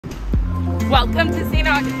Welcome to St.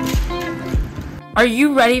 Augustine. Are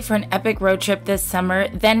you ready for an epic road trip this summer?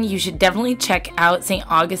 Then you should definitely check out St.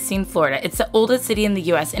 Augustine, Florida. It's the oldest city in the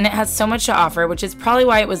US and it has so much to offer, which is probably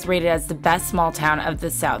why it was rated as the best small town of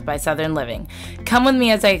the South by Southern Living. Come with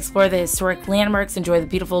me as I explore the historic landmarks, enjoy the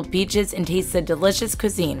beautiful beaches, and taste the delicious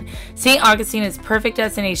cuisine. St. Augustine is a perfect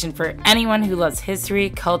destination for anyone who loves history,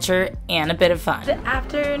 culture, and a bit of fun. Good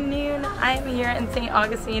afternoon. I'm here in St.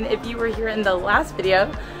 Augustine. If you were here in the last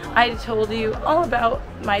video, I told you all about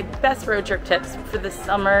my best road trip tips for the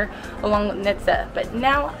summer along with Nitsa, but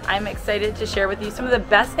now I'm excited to share with you some of the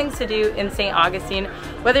best things to do in St. Augustine.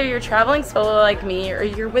 Whether you're traveling solo like me or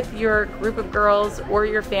you're with your group of girls or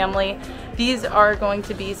your family, these are going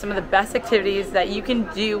to be some of the best activities that you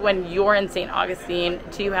can do when you're in St. Augustine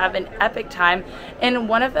to have an epic time in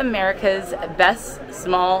one of America's best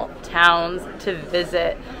small towns to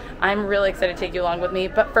visit. I'm really excited to take you along with me,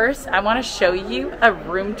 but first I want to show you a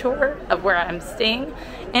room tour of where I'm staying.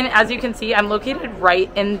 And as you can see, I'm located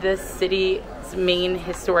right in the city's main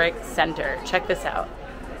historic center. Check this out.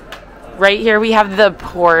 Right here we have the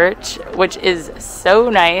porch, which is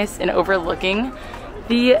so nice and overlooking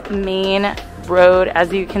the main road,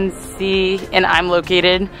 as you can see, and I'm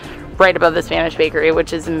located right above the Spanish bakery,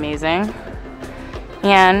 which is amazing.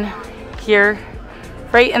 And here,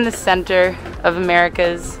 right in the center of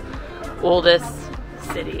America's oldest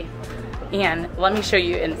city. And let me show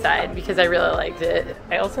you inside because I really liked it.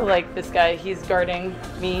 I also like this guy. He's guarding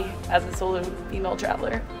me as a solo female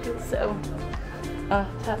traveler. Feels so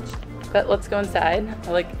touched. But let's go inside.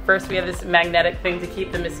 First we have this magnetic thing to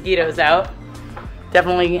keep the mosquitoes out.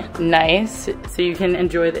 Definitely nice, so you can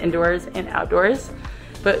enjoy the indoors and outdoors.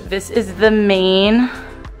 But this is the main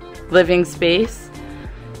living space.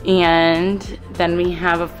 And then we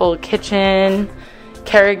have a full kitchen,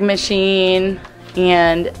 Keurig machine,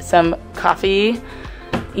 and some coffee,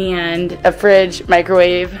 and a fridge,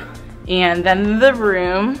 microwave, and then the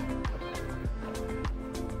room.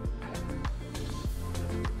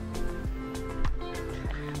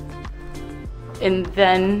 And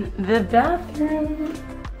then the bathroom.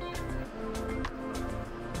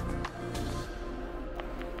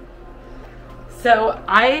 So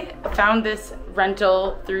I found this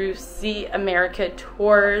rental through See America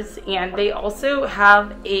Tours, and they also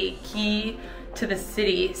have a key to the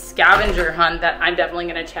city scavenger hunt that I'm definitely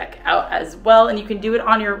going to check out as well. And you can do it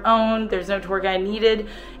on your own. There's no tour guide needed,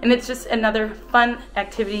 and it's just another fun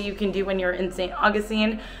activity you can do when you're in St.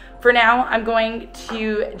 Augustine. For now, I'm going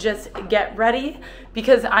to just get ready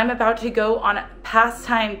because I'm about to go on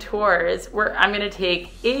pastime tours where I'm going to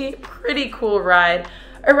take a pretty cool ride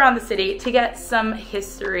around the city to get some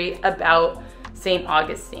history about St.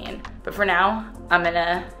 Augustine. But for now, I'm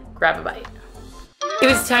gonna grab a bite. It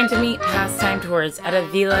was time to meet pastime tours at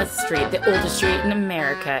Avila Street, the oldest street in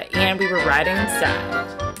America, and we were riding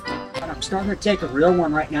inside. I'm starting to take a real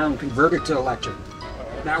one right now and convert it to electric.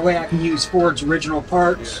 That way I can use Ford's original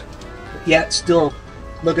parts, yet still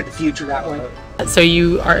look at the future that way. So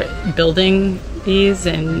you are building these,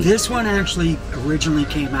 and this one actually originally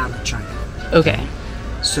came out of China. Okay.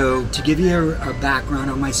 So to give you a background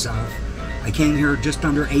on myself, I came here just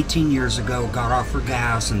under 18 years ago, got off for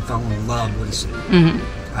gas, and fell in love with the city.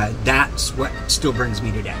 Mm-hmm. That's what still brings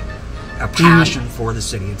me today. A passion for the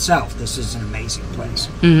city itself. This is an amazing place.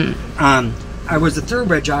 Mm-hmm. I was a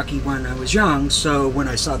thoroughbred jockey when I was young, so when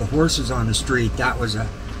I saw the horses on the street, that was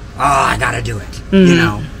I gotta do it, mm-hmm. you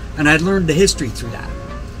know. And I learned the history through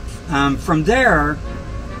that. From there,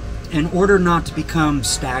 in order not to become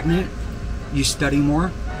stagnant, you study more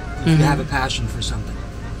if mm-hmm. you have a passion for something.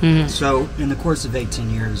 Mm-hmm. So in the course of 18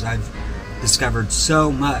 years, I've discovered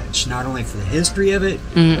so much, not only for the history of it,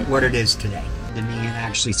 mm-hmm. but what it is today. To me, and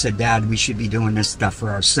actually said, Dad, we should be doing this stuff for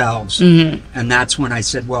ourselves. Mm-hmm. And that's when I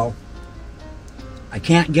said, well, I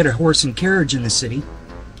can't get a horse and carriage in the city,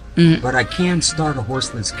 mm-hmm. but I can start a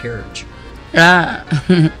horseless carriage.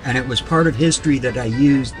 And it was part of history that I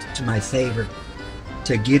used to my favor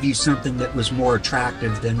to give you something that was more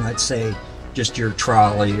attractive than, let's say, just your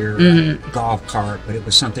trolley or mm-hmm. golf cart, but it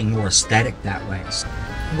was something more aesthetic that way. So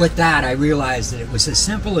with that, I realized that it was as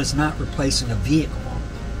simple as not replacing a vehicle,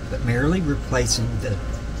 but merely replacing the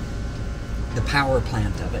power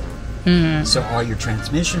plant of it. Mm-hmm. So all your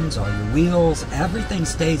transmissions, all your wheels, everything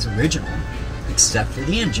stays original except for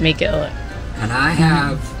the engine. Make it look. And I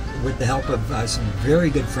have, with the help of some very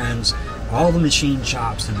good friends, all the machine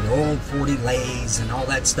shops and the old 40 lathes and all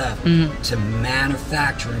that stuff mm-hmm. to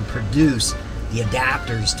manufacture and produce the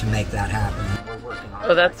adapters to make that happen. We're working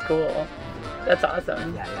on that's cool. That's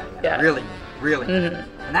awesome. Yeah. Really. really. And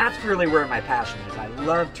that's really where my passion is. I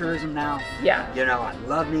love tourism now. Yeah. You know, I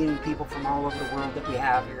love meeting people from all over the world that we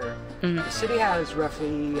have here. The city has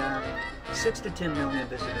roughly 6 to 10 million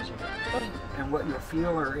visitors a year. And what you'll feel,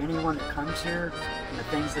 or anyone that comes here, and the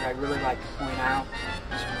things that I really like to point out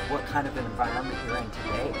is what kind of an environment you're in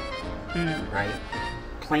today, right?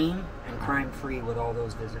 Clean and crime-free with all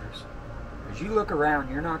those visitors. As you look around,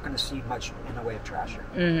 you're not going to see much in the way of trash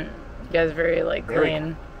here. You guys are very, like,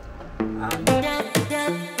 clean.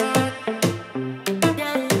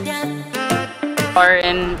 Or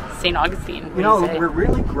in St. Augustine. You know, we're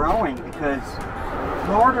really growing because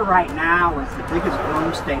Florida right now is the biggest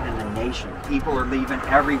boom state in the nation. People are leaving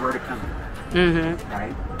everywhere to come here.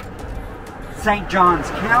 Right? St. Johns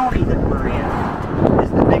County that we're in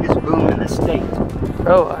is the biggest boom in the state.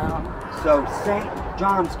 Oh, wow. So St.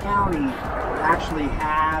 Johns County actually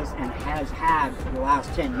has and has had for the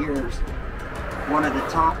last 10 years one of the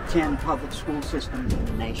top 10 public school systems in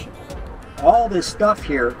the nation. All this stuff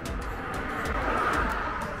here,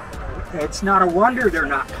 it's not a wonder they're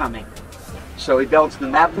not coming. So he builds the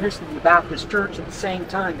Methodist and the Baptist Church at the same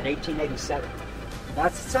time in 1887.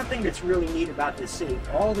 That's something that's really neat about this city.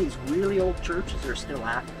 All these really old churches are still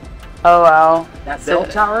active. Oh, wow. That bell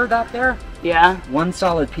tower that there? Yeah. One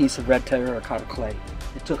solid piece of red terracotta clay.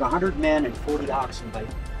 It took 100 men and 40 oxen by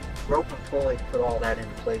rope and pulley to put all that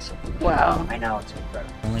into place. Wow. I know, it's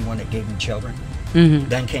incredible. Only one that gave him children.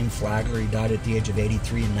 Then came Flagler. He died at the age of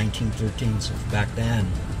 83 in 1913. So back then,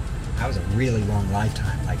 that was a really long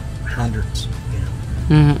lifetime, like hundreds, you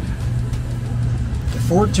know. The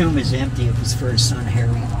Ford tomb is empty. It was for his son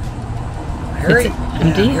Harry.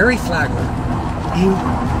 Harry Flagler.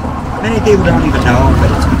 Many people don't even know him,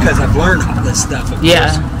 but it's because I've learned all this stuff. Of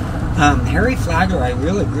course. Harry Flagler, I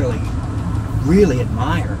really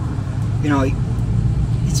admire. You know,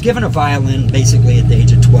 he's given a violin basically at the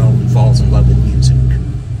age of 12 and falls in love with music.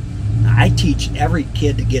 I teach every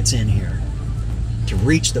kid that gets in here to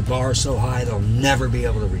reach the bar so high they'll never be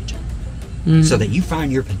able to reach it. So that you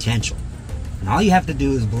find your potential. And all you have to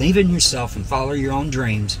do is believe in yourself and follow your own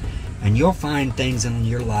dreams, and you'll find things in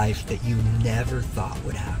your life that you never thought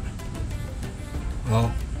would happen.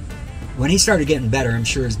 Well, when he started getting better, I'm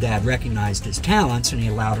sure his dad recognized his talents and he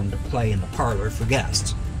allowed him to play in the parlor for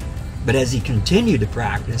guests. But as he continued to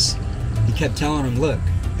practice, he kept telling him, look,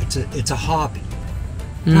 it's a hobby,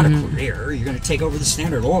 not a career. You're going to take over the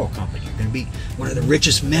Standard Oil Company. You're going to be one of the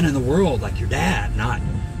richest men in the world like your dad, not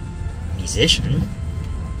a musician.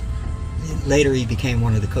 Later, he became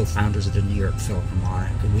one of the co-founders of the New York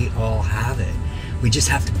Philharmonic, and we all have it. We just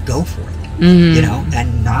have to go for it, you know,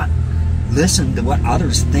 and not listen to what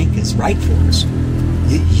others think is right for us.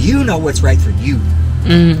 You know what's right for you,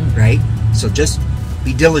 right? So just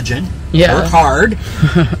be diligent, work hard,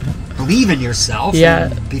 believe in yourself,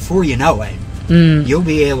 and before you know it, you'll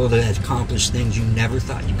be able to accomplish things you never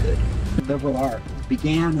thought you could. Liberal art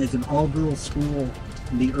began as an all-girls school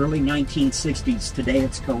in the early 1960s. Today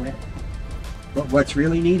it's co-ed. But what's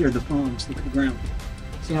really neat are the poems. Look at the ground.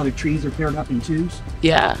 See how the trees are paired up in twos?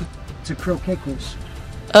 Yeah. It's a croquet course.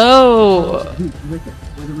 Oh. With it,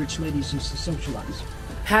 where the rich ladies used to socialize.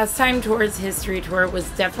 Pastime Tours History Tour was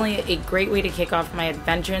definitely a great way to kick off my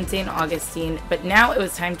adventure in St. Augustine, but now it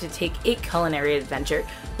was time to take a culinary adventure,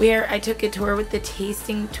 where I took a tour with the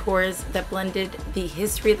tasting tours that blended the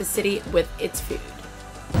history of the city with its food.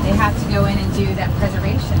 They have to go in and do that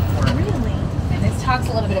preservation work. Really? And this talks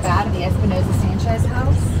a little bit about the Espinosa Sanchez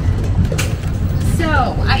house.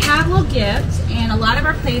 So I have a little gift, and a lot of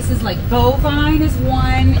our places, like Bovine is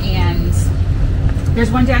one, and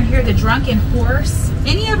there's one down here, the Drunken Horse.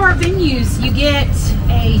 Any of our venues, you get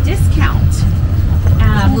a discount,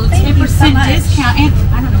 a little 10% discount, and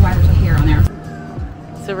I don't know why there's a hair on there.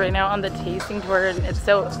 So right now on the tasting tour, and it's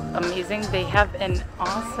so amazing, they have an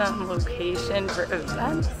awesome location for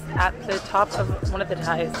events at the top of one of the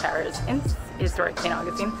highest towers in historic St.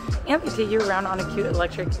 Augustine, and they take you around on a cute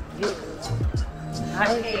electric vehicle.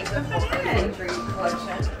 Okay, the entry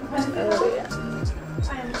collection. Oh, yeah.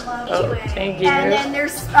 Oh, thank you. And then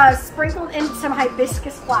there's sprinkled in some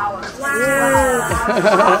hibiscus flowers.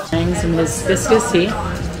 Wow. Trying some hibiscus tea.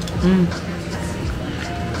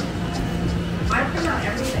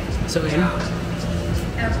 So good.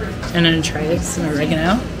 And then try some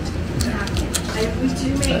oregano. We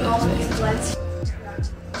do make all of these blends.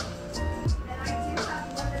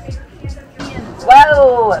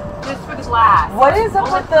 Whoa! Just for the glass. What is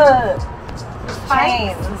up with the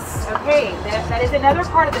chains? Okay, that is another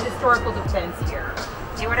part of the historical defense here.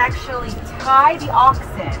 They would actually tie the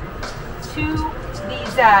oxen to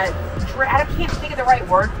these, I can't think of the right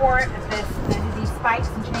word for it, but these spikes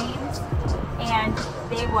and chains. And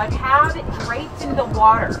they would have it draped in the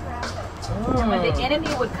water. And when the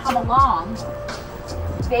enemy would come along,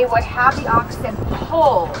 they would have the oxen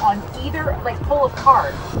pull on either, like pull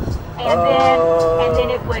apart. And then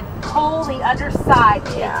it would pull the underside,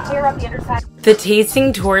 tear up the underside. The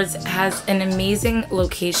tasting tours has an amazing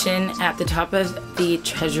location at the top of the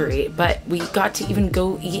treasury, but we got to even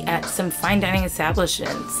go eat at some fine dining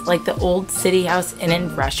establishments like the Old City House Inn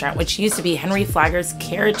and Restaurant, which used to be Henry Flagler's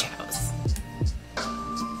carriage house.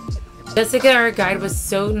 Jessica, our guide, was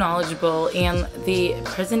so knowledgeable, and the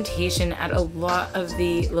presentation at a lot of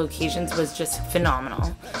the locations was just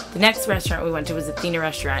phenomenal. The next restaurant we went to was Athena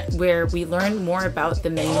Restaurant, where we learned more about the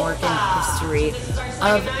Menorcan history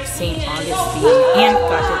of St. Augustine and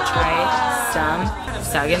got to try some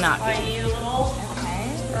saganapi. You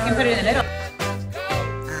can put it in the middle.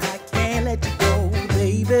 I can't let you go,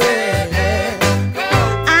 baby.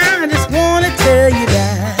 I just want to tell you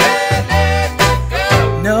that.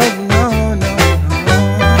 No.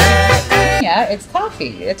 Yeah, it's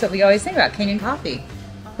coffee. That's what we always think about, Kenyan coffee.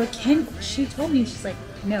 But she told me, she's like,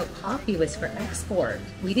 no, coffee was for export.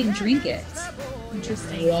 We didn't drink it.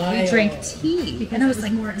 Interesting. We drank tea. Because and I was it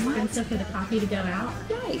like, more expensive for the coffee to go out.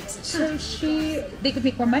 right. So they could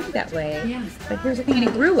make more money that way. Yeah. But here's the thing, and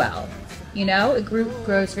it grew well. You know, it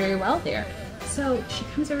grows very well there. So she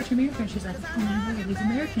comes over to America and she's like, oh my God, these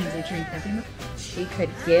Americans, they drink nothing. She could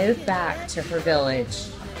give back to her village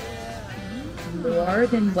more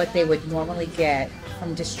than what they would normally get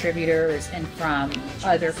from distributors and from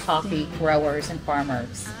other coffee growers and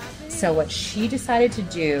farmers. So what she decided to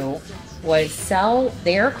do was sell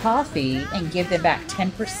their coffee and give them back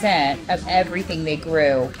 10% of everything they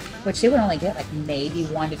grew, which they would only get like maybe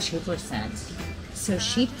 1 to 2%. So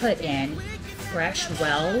she put in fresh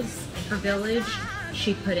wells in her village.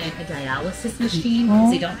 She put in a dialysis machine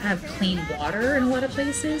because they don't have clean water in a lot of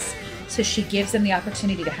places. So she gives them the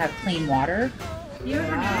opportunity to have clean water.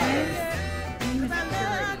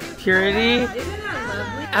 Purity.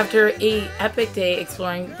 After an epic day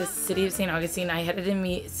exploring the city of St. Augustine, I headed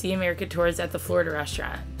to see America Tours at the Florida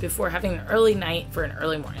restaurant before having an early night for an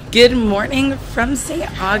early morning. Good morning from St.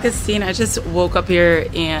 Augustine. I just woke up here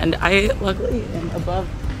and I luckily am above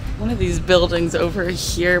one of these buildings over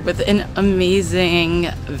here with an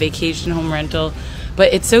amazing vacation home rental.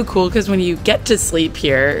 But it's so cool because when you get to sleep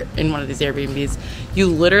here in one of these Airbnbs, you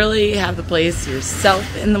literally have the place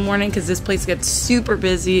yourself in the morning, because this place gets super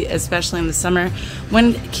busy, especially in the summer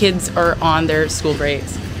when kids are on their school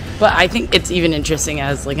breaks. But I think it's even interesting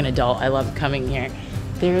as like an adult. I love coming here.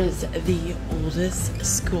 There's the oldest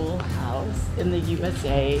schoolhouse in the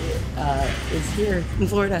USA is here in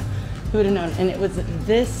Florida. Who would have known? And it was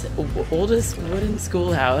this oldest wooden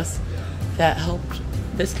schoolhouse that helped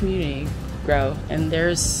this community grow. And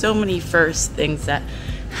there's so many first things that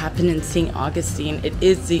happen in St. Augustine. It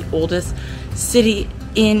is the oldest city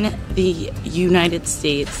in the United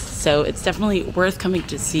States, so it's definitely worth coming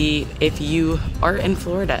to see if you are in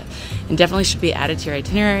Florida, and definitely should be added to your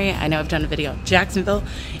itinerary. I know I've done a video on Jacksonville,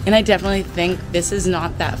 and I definitely think this is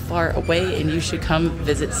not that far away and you should come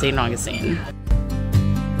visit St. Augustine.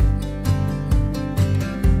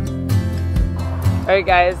 Alright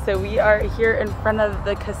guys, so we are here in front of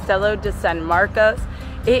the Castelo de San Marcos.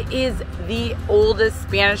 It is the oldest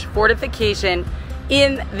Spanish fortification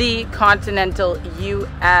in the continental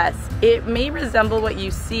US. It may resemble what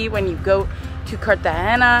you see when you go to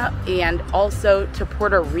Cartagena and also to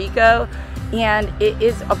Puerto Rico, and it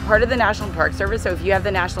is a part of the National Park Service. So if you have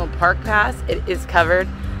the National Park Pass, it is covered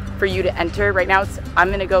for you to enter. Right now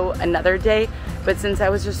I'm gonna go another day, but since I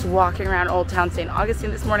was just walking around Old Town St.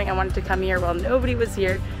 Augustine this morning, I wanted to come here while nobody was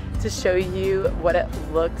here to show you what it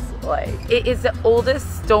looks like. It is the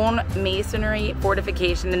oldest stone masonry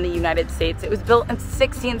fortification in the United States. It was built in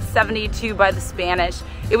 1672 by the Spanish.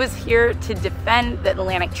 It was here to defend the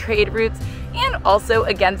Atlantic trade routes and also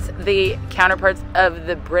against the counterparts of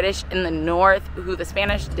the British in the north, who the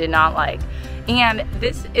Spanish did not like. And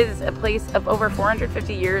this is a place of over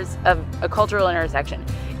 450 years of a cultural intersection.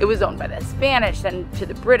 It was owned by the Spanish, then to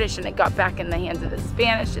the British, and it got back in the hands of the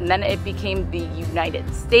Spanish, and then it became the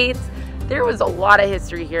United States. There was a lot of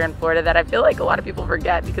history here in Florida that I feel like a lot of people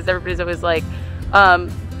forget, because everybody's always like,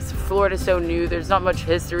 Florida's so new, there's not much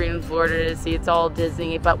history in Florida to see, it's all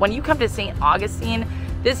Disney. But when you come to St. Augustine,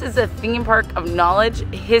 this is a theme park of knowledge,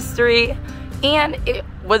 history, and it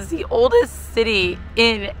was the oldest city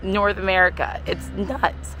in North America. It's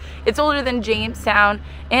nuts. It's older than Jamestown,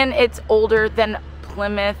 and it's older than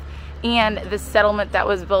Plymouth and the settlement that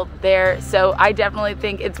was built there. So I definitely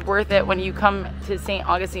think it's worth it when you come to St.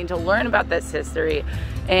 Augustine to learn about this history.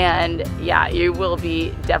 And yeah, you will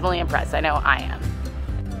be definitely impressed. I know I am.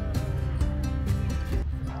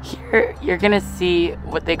 here you're gonna see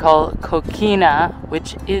what they call coquina,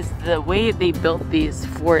 which is the way they built these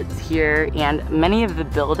forts here and many of the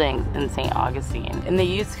buildings in St. Augustine. And they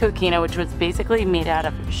used coquina, which was basically made out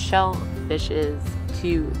of shellfishes,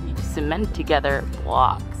 to cement together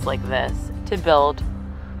blocks like this to build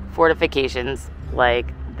fortifications like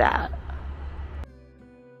that.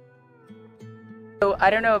 So I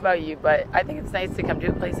don't know about you, but I think it's nice to come to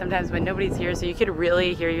a place sometimes when nobody's here so you could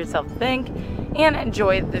really hear yourself think and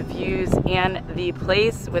enjoy the views and the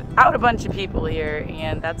place without a bunch of people here.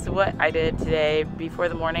 And that's what I did today before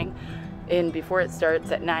the morning. And before it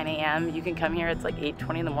starts at 9 a.m. you can come here. It's like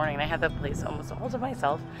 8:20 in the morning and I have that place almost all to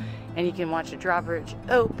myself. And you can watch a drawbridge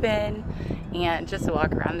open and just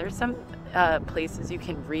walk around. There's some places you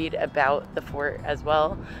can read about the fort as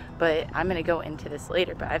well, but I'm gonna go into this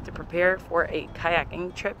later. But I have to prepare for a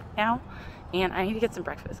kayaking trip now and I need to get some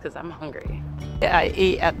breakfast because I'm hungry. I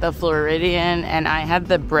ate at the Floridian and I had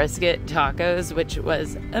the brisket tacos, which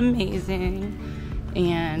was amazing.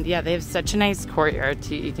 And yeah, they have such a nice courtyard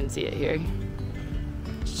too. You can see it here.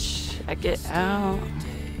 Check it out.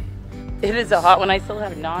 It is a hot one. I still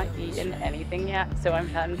have not eaten anything yet, so I'm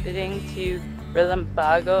heading to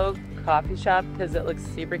Relambago coffee shop because it looks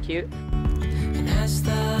super cute. And as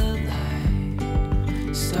the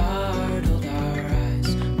light startled our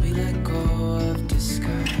eyes, we let go of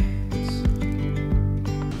disguise.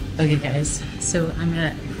 Okay guys, so I'm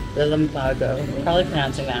at Relambago, probably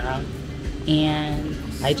pronouncing that wrong, and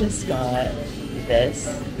I just got this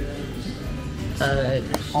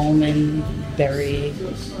almond berry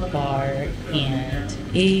bar and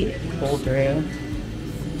a cold brew.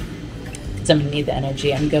 So I'm gonna need the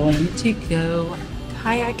energy. I'm going to go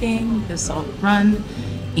kayaking, the salt run,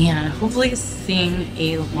 and hopefully seeing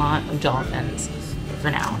a lot of dolphins. But for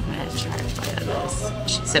now, I'm gonna try a bite of this.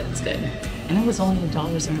 She said it's good. And it was only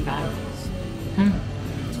 $1.75.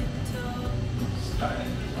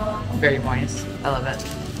 Very moist. I love it.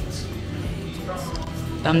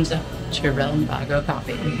 Thumbs up to Relambago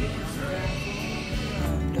coffee.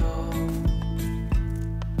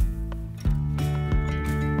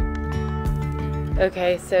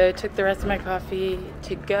 Okay, so took the rest of my coffee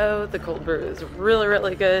to go. The cold brew is really,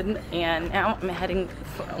 really good. And now I'm heading,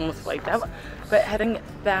 almost wiped out, but heading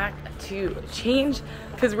back to change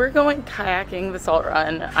because we're going kayaking the Salt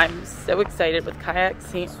Run. I'm so excited with Kayak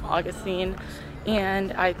St. Augustine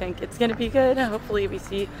and I think it's gonna be good. Hopefully we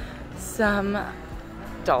see some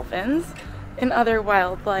dolphins and other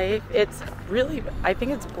wildlife. It's really, I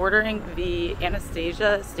think it's bordering the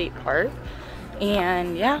Anastasia State Park.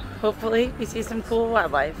 And yeah, hopefully we see some cool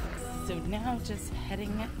wildlife. So now just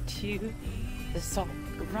heading to the Salt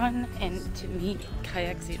Run and to meet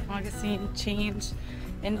Kayak St. Augustine, change,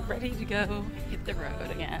 and ready to go hit the road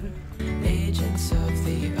again. Agents of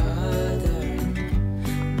the other,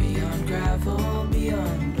 beyond gravel,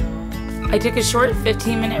 beyond all. I took a short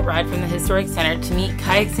 15-minute ride from the historic center to meet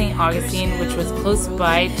Kayak St. Augustine, which was close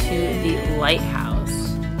by to the lighthouse.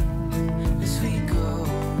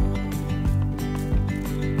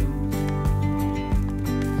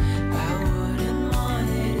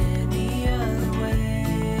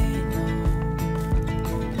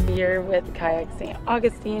 Here with Kayak St.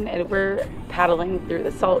 Augustine and we're paddling through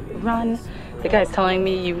the Salt Run. The guy's telling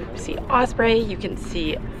me you see osprey, you can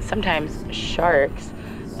see sometimes sharks,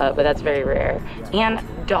 but that's very rare, and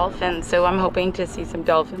dolphins. So I'm hoping to see some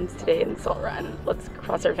dolphins today in the Salt Run. Let's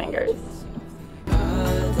cross our fingers.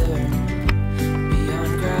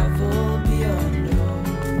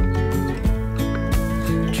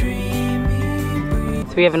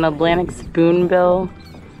 So we have an Atlantic spoonbill,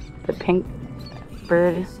 the pink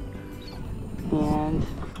bird, and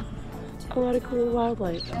a lot of cool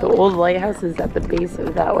wildlife. The old lighthouse is at the base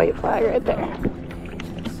of that white flag right there.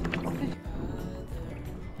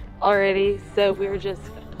 Alrighty, so we were just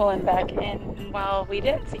pulling back in. And while we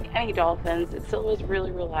didn't see any dolphins, it still was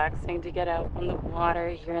really relaxing to get out on the water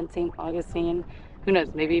here in St. Augustine. Who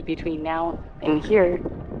knows, maybe between now and here,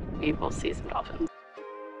 we will see some dolphins.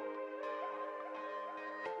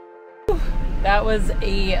 That was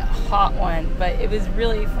a hot one, but it was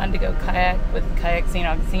really fun to go kayak with Kayak St.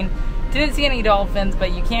 Augustine. Didn't see any dolphins,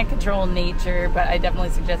 but you can't control nature, but I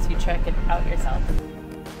definitely suggest you check it out yourself.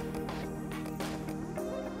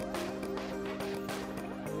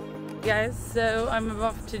 Guys, so I'm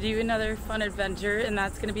off to do another fun adventure, and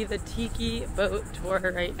that's gonna be the Tiki boat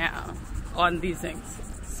tour right now on these things.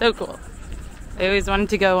 So cool. I always wanted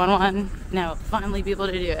to go on one. Now I'll finally be able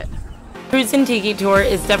to do it. Cruise and Tiki tour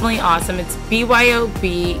is definitely awesome. It's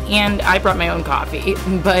BYOB, and I brought my own coffee,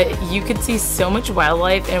 but you could see so much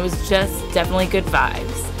wildlife, and it was just definitely good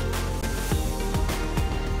vibes.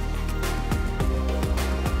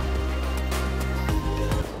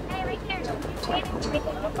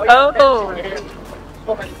 Oh!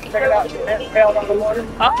 Check it out. Tail on the water.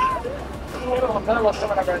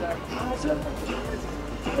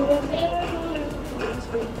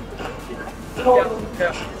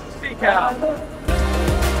 Speak out.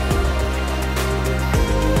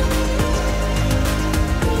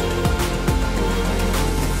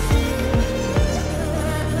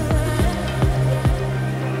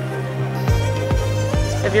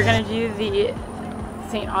 If you're gonna do the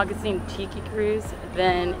St. Augustine Tiki Cruise,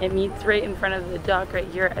 then it meets right in front of the dock right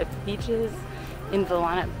here at Beaches in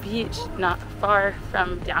Valana Beach, not far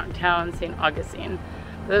from downtown St. Augustine.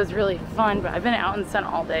 That was really fun, but I've been out in the sun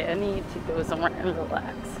all day. I need to go somewhere and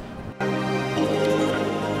relax.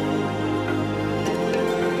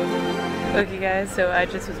 Okay guys, so I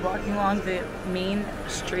just was walking along the main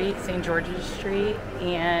street, St. George's Street,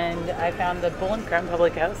 and I found the Bull and Crown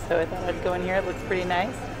Public House, so I thought I'd go in here. It looks pretty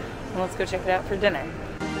nice. And let's go check it out for dinner.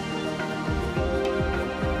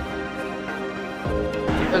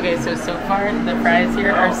 Okay, so far the fries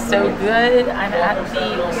here are so good. I'm at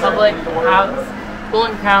the Public House, Bull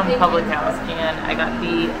and Crown Public House, and I got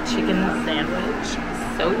the chicken sandwich.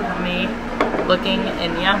 So yummy looking,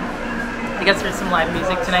 and yeah. I guess there's some live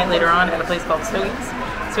music tonight later on at a place called Stogies,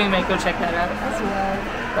 so we might go check that out as well.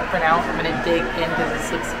 But for now, I'm gonna dig in because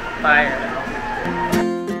this looks fire.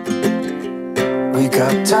 We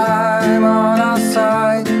got time on our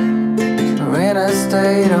side. We're in a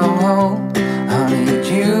state of home. I need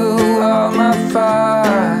you on my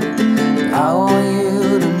fire. I want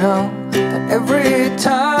you to know that every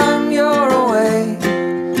time you're away,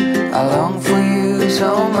 I long for you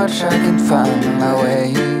so much I can find my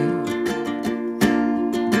way.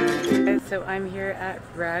 So I'm here at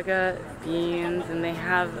Braga Beans, and they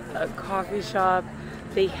have a coffee shop.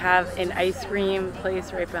 They have an ice cream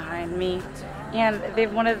place right behind me, and they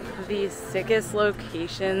have one of the sickest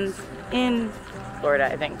locations in Florida,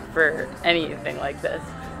 I think, for anything like this.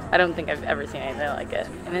 I don't think I've ever seen anything like it,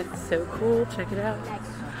 and it's so cool. Check it out.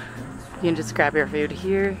 You can just grab your food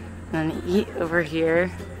here and then eat over here.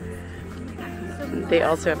 They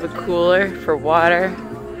also have a cooler for water,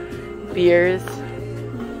 beers.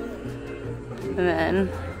 And then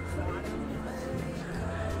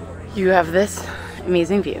you have this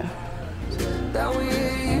amazing view.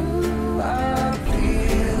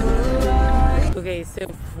 Okay, so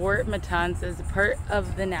Fort Matanzas is part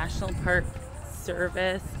of the National Park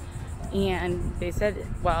Service, and they said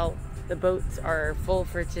while the boats are full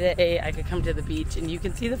for today, I could come to the beach, and you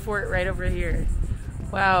can see the fort right over here.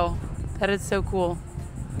 Wow, that is so cool.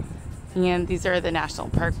 And these are the National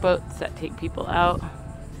Park boats that take people out.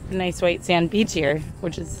 A nice white sand beach here,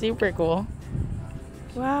 which is super cool.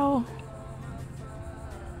 Wow.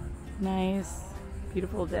 Nice,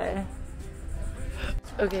 beautiful day.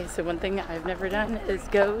 Okay, so one thing I've never done is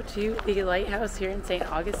go to the lighthouse here in St.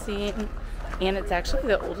 Augustine, and it's actually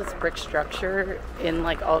the oldest brick structure in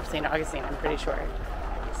like all of St. Augustine, I'm pretty sure.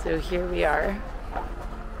 So here we are.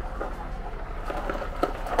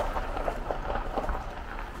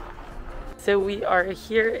 So we are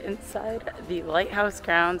here inside the lighthouse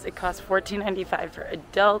grounds. It costs $14.95 for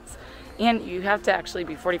adults, and you have to actually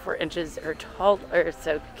be 44 inches or taller,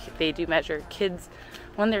 so they do measure kids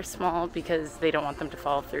when they're small because they don't want them to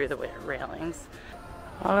fall through the railings.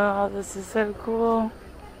 Oh, this is so cool.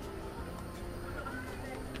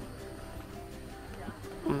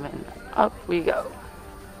 And then up we go.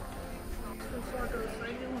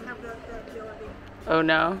 Oh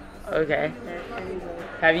no? Okay.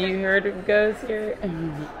 Have you heard of ghosts here?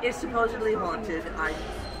 It's supposedly haunted.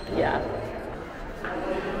 Yeah.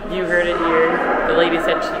 You heard it here. The lady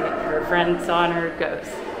said her friend saw in her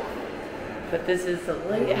ghost. But this is the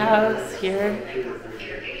lighthouse here.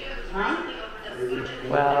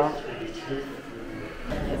 Wow.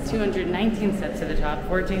 It's 219 steps to the top,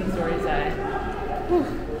 14 stories high.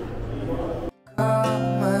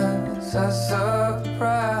 It's a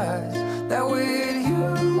surprise that with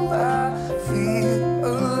you I feel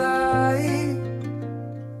alive.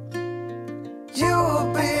 You will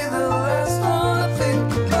be the last one to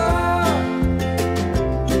think about.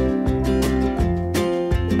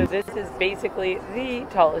 So this is basically the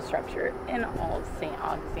tallest structure in all of St.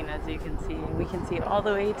 Augustine, as you can see. We can see all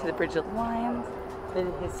the way to the Bridge of Lions, the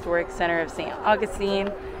historic center of St.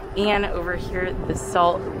 Augustine, and over here the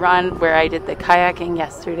Salt Run where I did the kayaking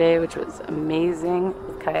yesterday, which was amazing.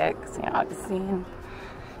 Kayak St. Augustine,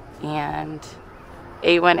 and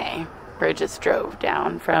A1A where I just drove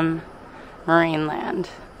down from Marineland,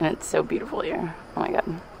 and it's so beautiful here. Oh my god.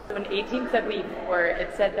 So in 1874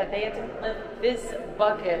 it said that they had to lift this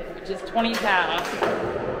bucket, which is 20 pounds,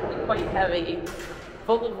 quite heavy,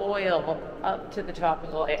 full of oil up to the top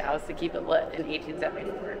of the lighthouse to keep it lit in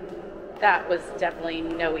 1874. That was definitely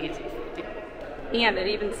no easy feat to do. And it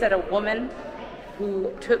even said a woman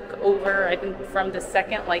who took over, I think, from the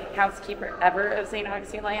second lighthouse keeper ever of St.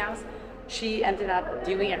 Augustine Lighthouse, she ended up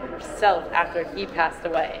doing it herself after he passed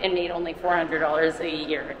away and made only $400 a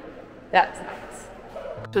year. That's nice.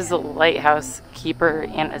 This was the lighthouse keeper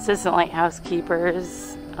and assistant lighthouse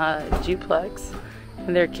keepers duplex,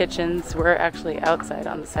 and their kitchens were actually outside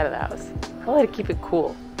on the side of the house. Probably to keep it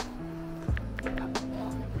cool.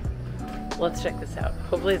 Let's check this out.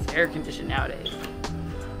 Hopefully it's air conditioned nowadays.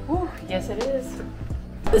 Ooh, yes it is.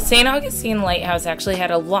 The St. Augustine Lighthouse actually had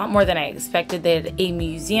a lot more than I expected. They had a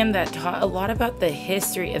museum that taught a lot about the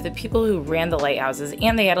history of the people who ran the lighthouses,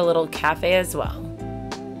 and they had a little cafe as well.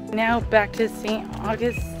 Now back to St.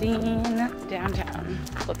 Augustine downtown.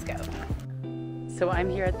 Let's go. So I'm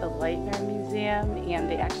here at the Lightner Museum, and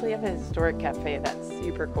they actually have a historic cafe that's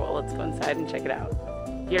super cool. Let's go inside and check it out.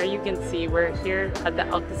 Here you can see we're here at the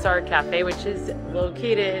Alcazar Cafe, which is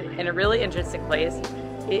located in a really interesting place.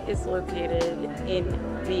 It is located in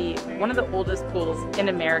one of the oldest pools in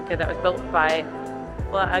America that was built by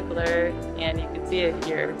Flagler, and you can see it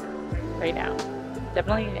here right now.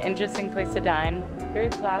 Definitely an interesting place to dine. Very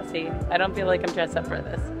classy. I don't feel like I'm dressed up for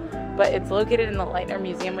this. But it's located in the Lightner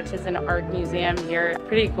Museum, which is an art museum here.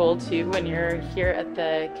 Pretty cool too. When you're here at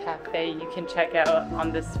the cafe, you can check out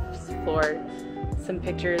on this floor some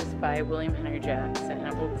pictures by William Henry Jackson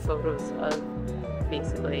and photos of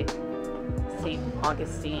basically St.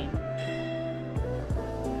 Augustine.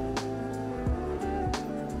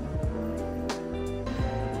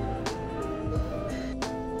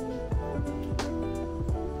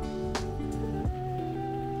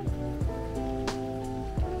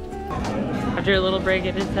 After a little break,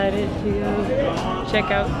 I decided to go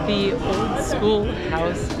check out the Old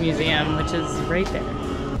Schoolhouse Museum, which is right there.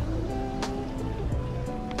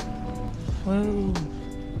 Whoa.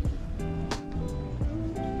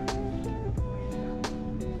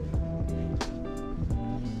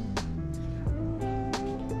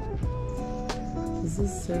 This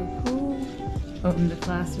is so cool. Oh, in the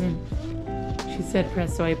classroom. She said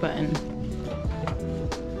press the white button.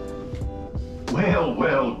 Well,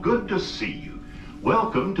 well, good to see you.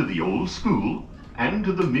 Welcome to the old school and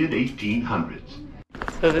to the mid-1800s.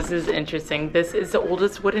 So this is interesting. This is the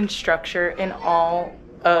oldest wooden structure in all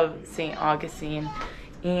of St. Augustine.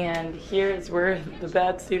 And here is where the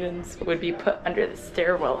bad students would be put under the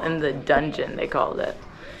stairwell in the dungeon, they called it.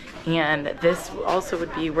 And this also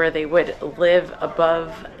would be where they would live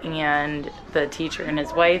above and the teacher and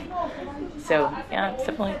his wife. So yeah, it's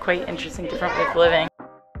definitely quite interesting, different way of living.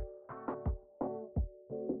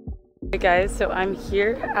 Hey guys, so I'm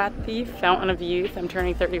here at the Fountain of Youth. I'm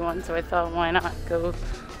turning 31, so I thought why not go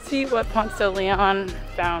see what Ponce de Leon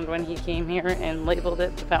found when he came here and labeled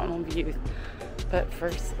it the Fountain of Youth. But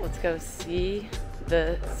first, let's go see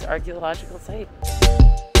this archaeological site.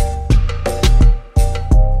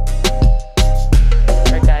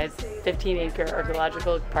 Alright guys, 15-acre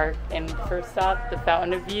archaeological park, and first stop, the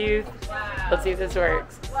Fountain of Youth. Let's see if this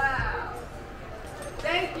works. Wow.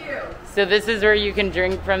 Thank you. So this is where you can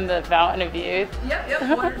drink from the Fountain of Youth?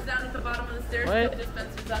 Yep. Water's down at the bottom of the stairs. What? The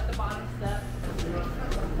dispenser's at the bottom step.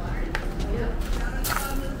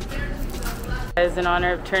 As in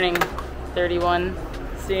honor of turning 31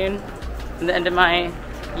 soon, at the end of my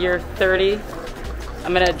year 30,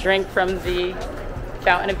 I'm gonna drink from the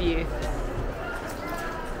Fountain of Youth.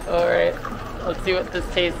 Alright, let's see what this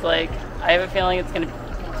tastes like. I have a feeling it's gonna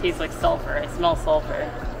taste like sulfur. I smell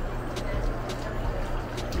sulfur.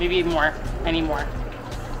 Maybe more. I need more.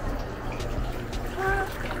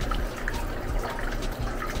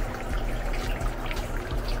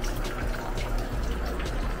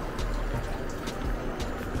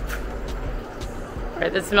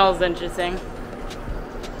 Alright, this smells interesting.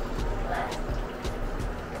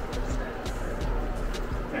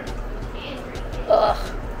 Ugh.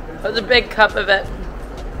 That was a big cup of it.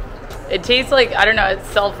 It tastes like, I don't know, it's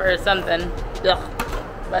sulfur or something. Ugh.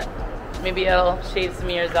 But maybe it'll shave some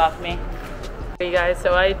years off me. Okay guys,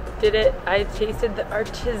 so I did it. I tasted the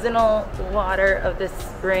artisanal water of this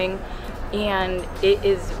spring, and it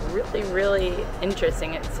is really, really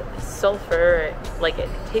interesting. It's sulfur, like it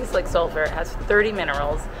tastes like sulfur. It has 30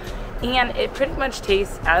 minerals, and it pretty much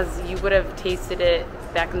tastes as you would have tasted it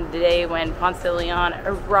back in the day when Ponce de Leon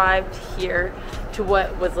arrived here to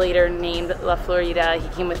what was later named La Florida. He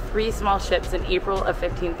came with 3 small ships in April of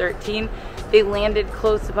 1513. They landed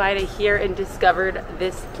close by to here and discovered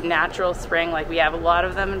this natural spring, like we have a lot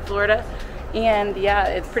of them in Florida. And yeah,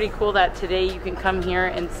 it's pretty cool that today you can come here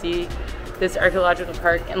and see this archaeological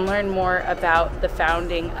park and learn more about the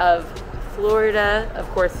founding of Florida. Of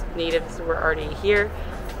course, natives were already here,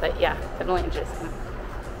 but yeah, definitely interesting.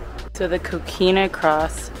 So the Coquina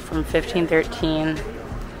Cross from 1513.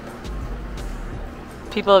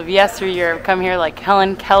 People of yesteryear have come here like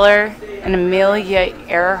Helen Keller and Amelia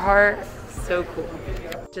Earhart. So cool.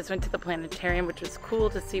 Just went to the planetarium, which was cool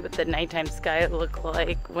to see what the nighttime sky looked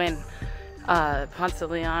like when Ponce de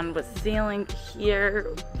Leon was sailing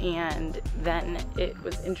here, and then it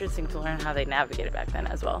was interesting to learn how they navigated back then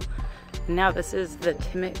as well. And now this is the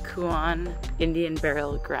Timucuan Indian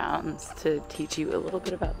Burial Grounds to teach you a little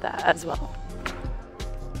bit about that as well.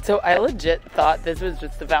 So I legit thought this was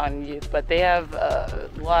just the Fountain Youth, but they have a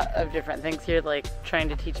lot of different things here, like trying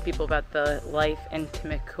to teach people about the life in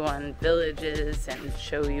Timucuan villages and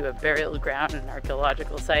show you a burial ground and an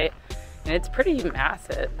archaeological site. And it's pretty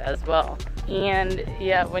massive as well. And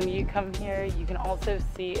yeah, when you come here, you can also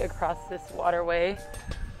see across this waterway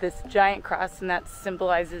this giant cross, and that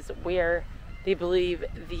symbolizes where they believe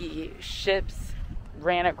the ships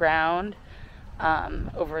ran aground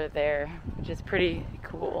over there, which is pretty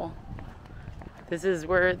cool. This is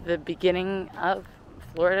where the beginning of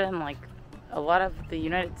Florida and like a lot of the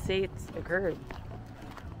United States occurred.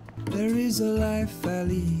 There is a life I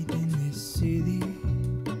lead in this city,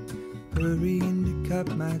 hurrying to cut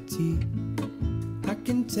my teeth. I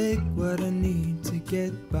can take what I need to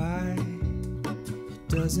get by.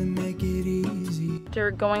 Doesn't make it easy.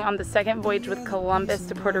 After going on the second voyage with Columbus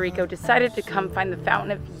to Puerto Rico, decided to come find the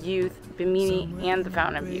Fountain of Youth, Bimini, and the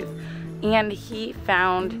Fountain of Youth. And he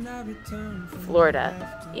found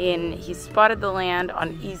Florida. He spotted the land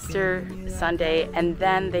on Easter Sunday, and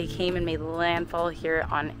then they came and made landfall here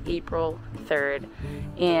on April 3rd.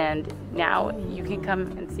 And now you can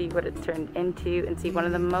come and see what it's turned into and see one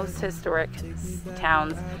of the most historic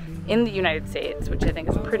towns in the United States, which I think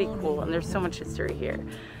is pretty cool, and there's so much history here.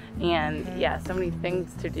 And yeah, so many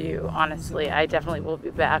things to do, honestly. I definitely will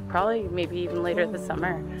be back, probably maybe even later this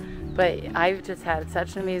summer. But I've just had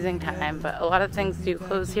such an amazing time. But a lot of things do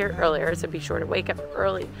close here earlier, so be sure to wake up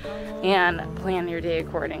early and plan your day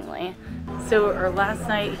accordingly. So our last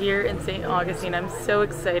night here in St. Augustine, I'm so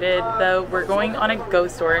excited though. We're going on a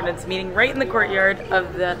ghost tour, and it's meeting right in the courtyard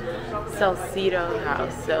of the Salcedo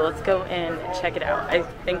house. So let's go in and check it out. I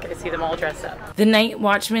think I see them all dressed up. The Night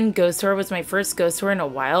Watchman ghost tour was my first ghost tour in a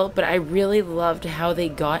while, but I really loved how they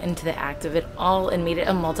got into the act of it all and made it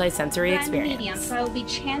a multi-sensory experience. Medium, so I will be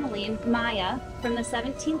channeling Maya from the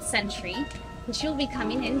 17th century, and she'll be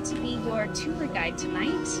coming in to be your tour guide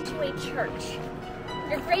tonight. To a church.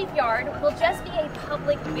 Your graveyard will just be a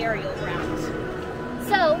public burial ground.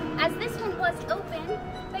 So, as this one was open,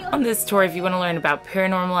 on this tour, if you want to learn about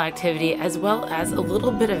paranormal activity as well as a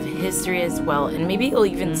little bit of history as well, and maybe you'll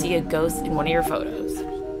even see a ghost in one of your photos.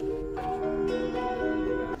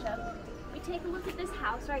 We take a look at this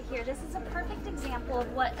house right here. This is a perfect example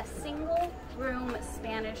of what a single room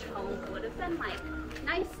Spanish home would have been like.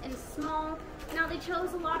 Nice and small. Now they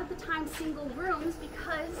chose a lot of the time single rooms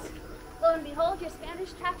because, lo and behold, your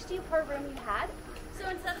Spanish taxed you per room you had. So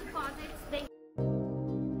instead of closets, they...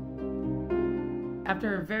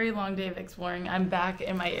 After a very long day of exploring, I'm back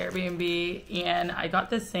in my Airbnb, and I got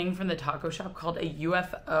this thing from the taco shop called a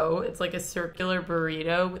UFO. It's like a circular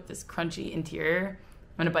burrito with this crunchy interior.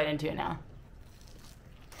 I'm gonna bite into it now.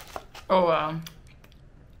 Oh wow.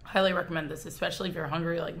 Highly recommend this, especially if you're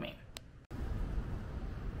hungry like me.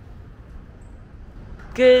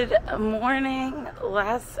 Good morning.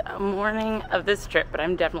 Last morning of this trip, but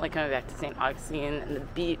I'm definitely coming back to St. Augustine, and the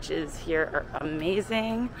beaches here are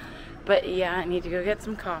amazing. But yeah, I need to go get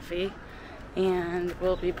some coffee, and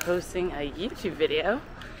we'll be posting a YouTube video.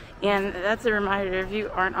 And that's a reminder, if you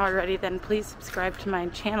aren't already, then please subscribe to my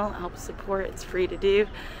channel. Help support, it's free to do.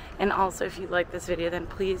 And also, if you like this video, then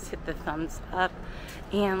please hit the thumbs up.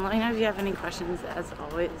 And let me know if you have any questions. As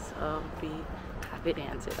always, I'll be happy to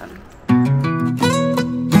answer them.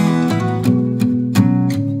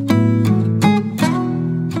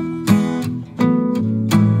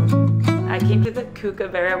 Came to the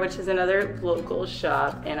Kookaburra, which is another local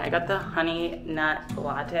shop, and I got the honey nut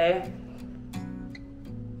latte.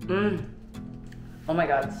 Oh my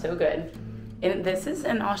god, so good. And this is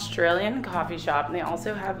an Australian coffee shop, and they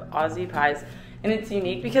also have Aussie pies, and it's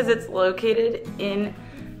unique because it's located in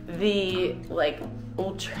the like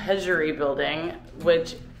old Treasury building,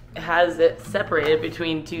 which has it separated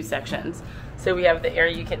between two sections. So we have the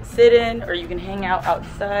area you can sit in, or you can hang out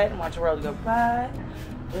outside and watch the world go by,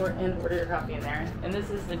 and order your coffee in there. And this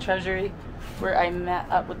is the Treasury, where I met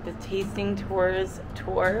up with the Tasting Tours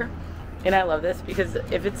tour. And I love this because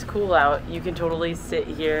if it's cool out, you can totally sit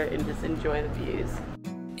here and just enjoy the views.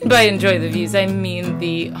 By enjoy the views, I mean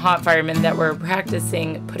the hot firemen that were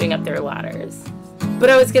practicing putting up their ladders. But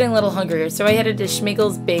I was getting a little hungrier, so I headed to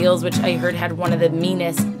Schmiegel's Bagels, which I heard had one of the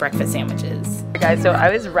meanest breakfast sandwiches. Guys, so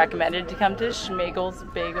I was recommended to come to Schmiegel's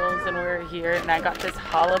Bagels, and we're here, and I got this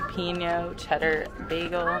jalapeno cheddar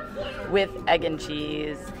bagel with egg and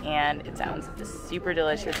cheese, and it sounds super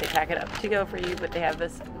delicious. They pack it up to go for you, but they have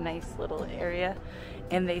this nice little area,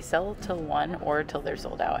 and they sell till 1 or till they're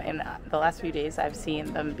sold out. And the last few days I've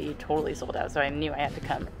seen them be totally sold out, so I knew I had to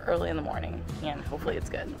come early in the morning, and hopefully it's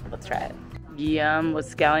good. Let's try it. Yum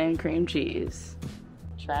with scallion cream cheese.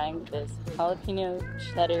 Trying this jalapeno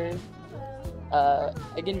cheddar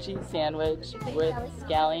egg and cheese sandwich with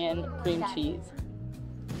scallion cream cheese.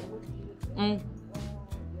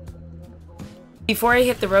 Before I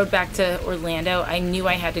hit the road back to Orlando, I knew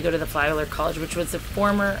I had to go to the Flagler College, which was the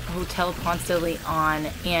former Hotel Ponce de Leon,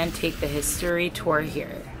 and take the history tour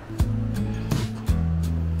here.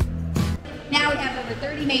 Now we have over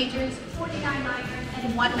 30 majors, 49 minors,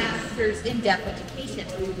 and 1 master's in deaf education.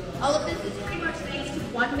 All of this is pretty much thanks to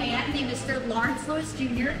one man named Mr. Lawrence Lewis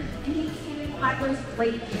Jr., and he's Henry Flagler's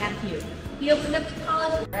great nephew. He opened up the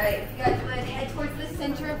college. All right, you guys would head towards the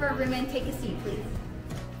center of our room and take a seat, please.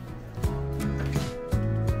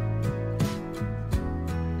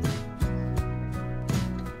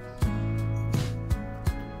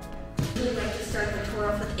 I'd like to start the tour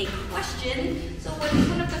off with a question. So what is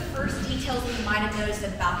one of the first details you might have noticed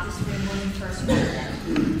about this room when you first walked in?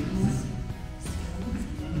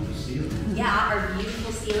 Yeah, our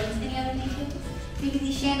beautiful ceilings. Any other details? Maybe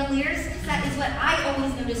these chandeliers? That is what I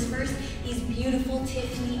always notice first. These beautiful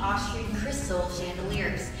Tiffany Austrian crystal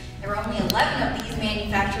chandeliers. There are only 11 of these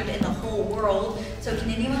manufactured in the whole world. So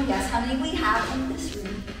can anyone guess how many we have in this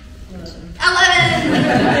room? 11!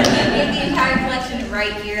 Made the entire collection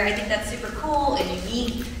right here. I think that's super cool and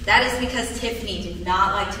unique. That is because Tiffany did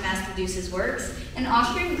not like to mass produce his works, and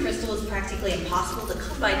Austrian crystal is practically impossible to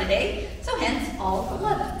come by today, so hence all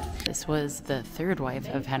 11. This was the 3rd wife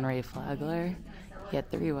of Henry Flagler. He had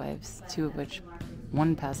 3 wives, 2 of which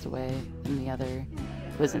one passed away and the other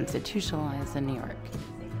was institutionalized in New York.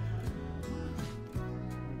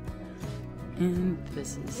 And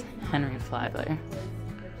this is Henry Flagler.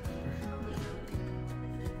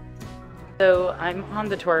 So I'm on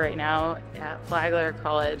the tour right now at Flagler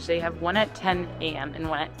College. They have one at 10 a.m. and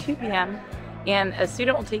one at 2 p.m. And a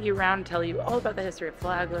student will take you around and tell you all about the history of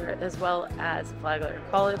Flagler, as well as Flagler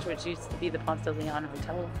College, which used to be the Ponce de Leon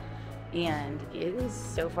Hotel. And it is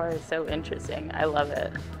so far so interesting. I love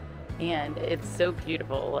it. And it's so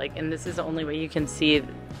beautiful. And this is the only way you can see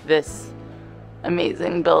this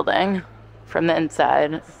amazing building from the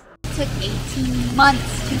inside. It took 18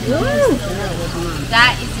 months to build this building.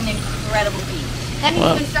 That is an incredible feat. That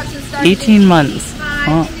means construction started 18 months. in 1885,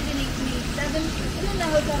 ended in 1887, and then the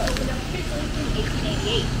hotel opened up officially in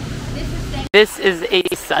 1888. This is a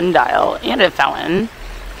sundial and a fountain,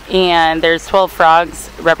 and there's 12 frogs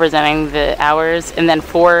representing the hours, and then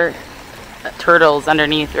 4 turtles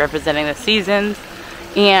underneath representing the seasons.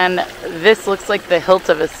 And this looks like the hilt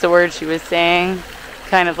of a sword, she was saying,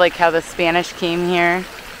 kind of like how the Spanish came here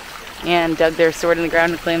and dug their sword in the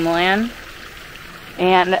ground to claim the land.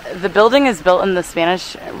 And the building is built in the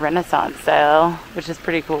Spanish Renaissance style, which is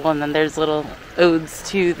pretty cool. And then there's little odes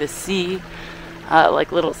to the sea,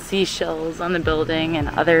 like little seashells on the building and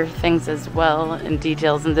other things as well, and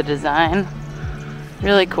details in the design.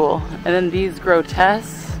 Really cool. And then these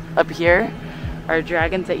grotesques up here are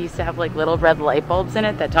dragons that used to have like little red light bulbs in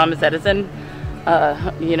it that Thomas Edison,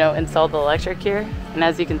 installed the electric here. And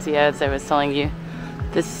as you can see, as I was telling you,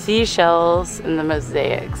 the seashells and the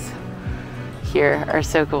mosaics here are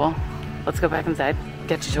so cool. Let's go back inside,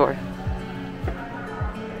 get your tour.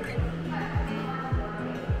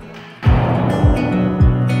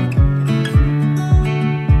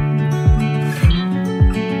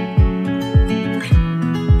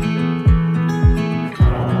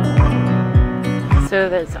 So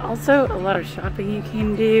there's also a lot of shopping you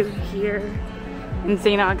can do here in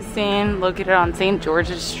St. Augustine, located on St.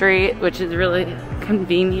 George's Street, which is really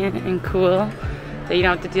convenient and cool that you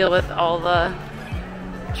don't have to deal with all the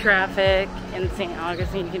traffic in St.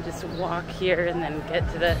 Augustine. You can just walk here and then get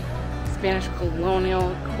to the Spanish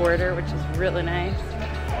Colonial corridor, which is really nice.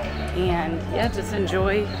 And yeah, just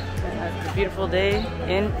enjoy the beautiful day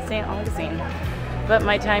in St. Augustine. But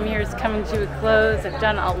my time here is coming to a close. I've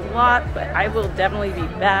done a lot, but I will definitely be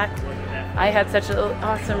back. I had such an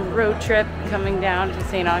awesome road trip coming down to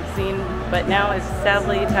St. Augustine, but now it's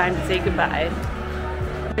sadly time to say goodbye.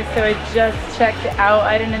 So I just checked out.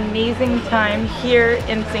 I had an amazing time here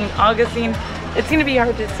in St. Augustine. It's gonna be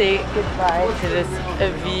hard to say goodbye to this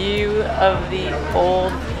view of the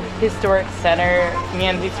old historic center.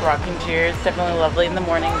 Man, these rocking chairs, definitely lovely in the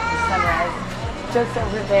morning with the sunrise just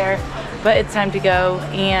over there. But it's time to go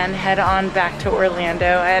and head on back to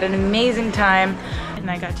Orlando. I had an amazing time and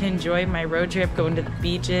I got to enjoy my road trip, going to the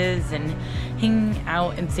beaches and hanging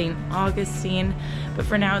out in St. Augustine. But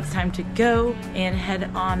for now, it's time to go and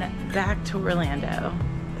head on back to Orlando.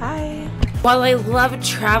 Bye. While I love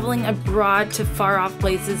traveling abroad to far off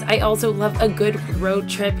places, I also love a good road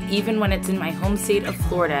trip even when it's in my home state of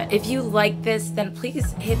Florida. If you like this, then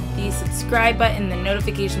please hit the subscribe button, the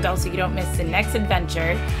notification bell so you don't miss the next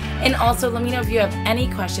adventure. And also let me know if you have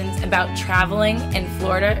any questions about traveling in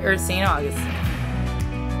Florida or St. Augustine.